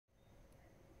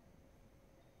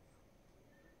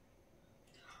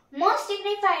Most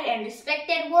dignified and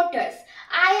respected voters,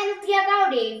 I, Anupriya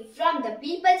Gowde from the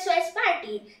People's Choice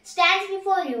Party, stands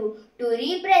before you to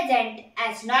represent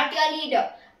as not your leader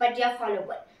but your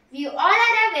follower. We all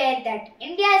are aware that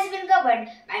India has been governed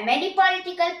by many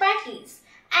political parties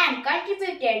and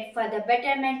contributed for the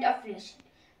betterment of nation.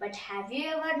 But have you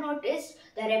ever noticed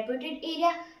the reputed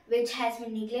area which has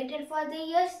been neglected for the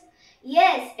years?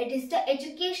 Yes, it is the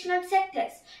educational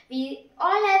sectors. We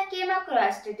all have came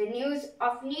across to the news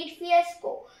of NEET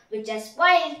fiasco, which has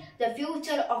spoiled the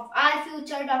future of our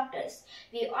future doctors.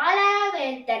 We all are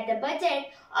aware that the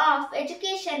budget of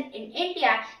education in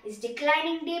India is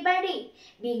declining day by day.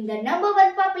 Being the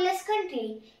 #1 populous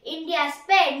country, India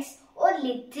spends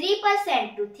only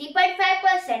 3% to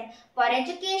 3.5% for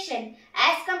education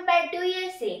as compared to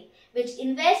USA, which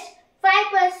invests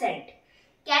 5%.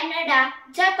 Canada,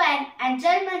 Japan and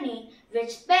Germany, which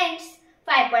spends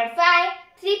 5.5,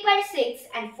 3.6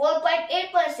 and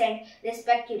 4.8%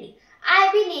 respectively. I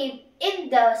believe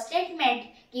in the statement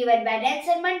given by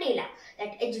Nelson Mandela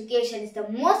that education is the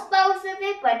most powerful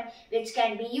weapon which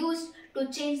can be used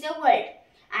to change the world.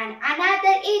 And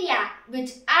another area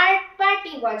which our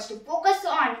party wants to focus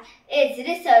on is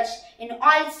research in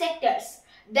all sectors,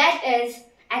 that is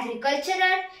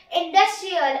agricultural,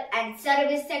 industrial and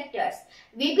service sectors.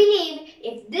 We believe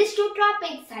if these two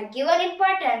topics are given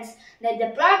importance, then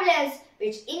the problems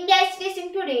which India is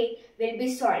facing today will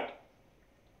be solved.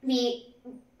 We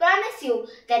promise you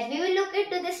that we will look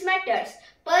into these matters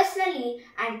personally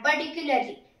and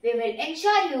particularly. We will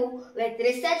ensure you with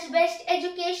research-based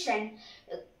education,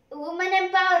 women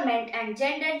empowerment and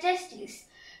gender justice,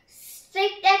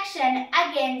 strict action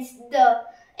against the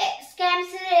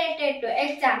scams related to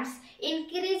exams,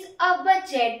 increase of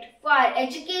budget for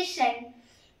education,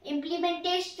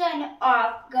 implementation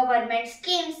of government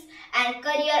schemes and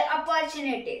career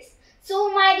opportunities.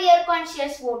 So my dear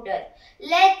conscious voter,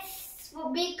 let's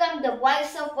become the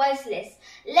voice of voiceless.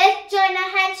 Let's join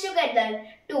our hands together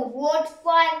to vote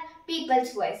for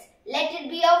people's voice. Let it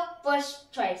be your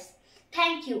first choice.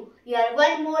 Thank you. Your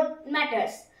one more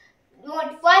matters.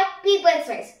 Vote for people's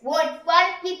voice. Vote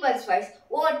for people's voice.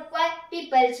 Vote for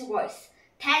people's voice.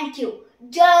 Thank you.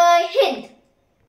 Jai Hind.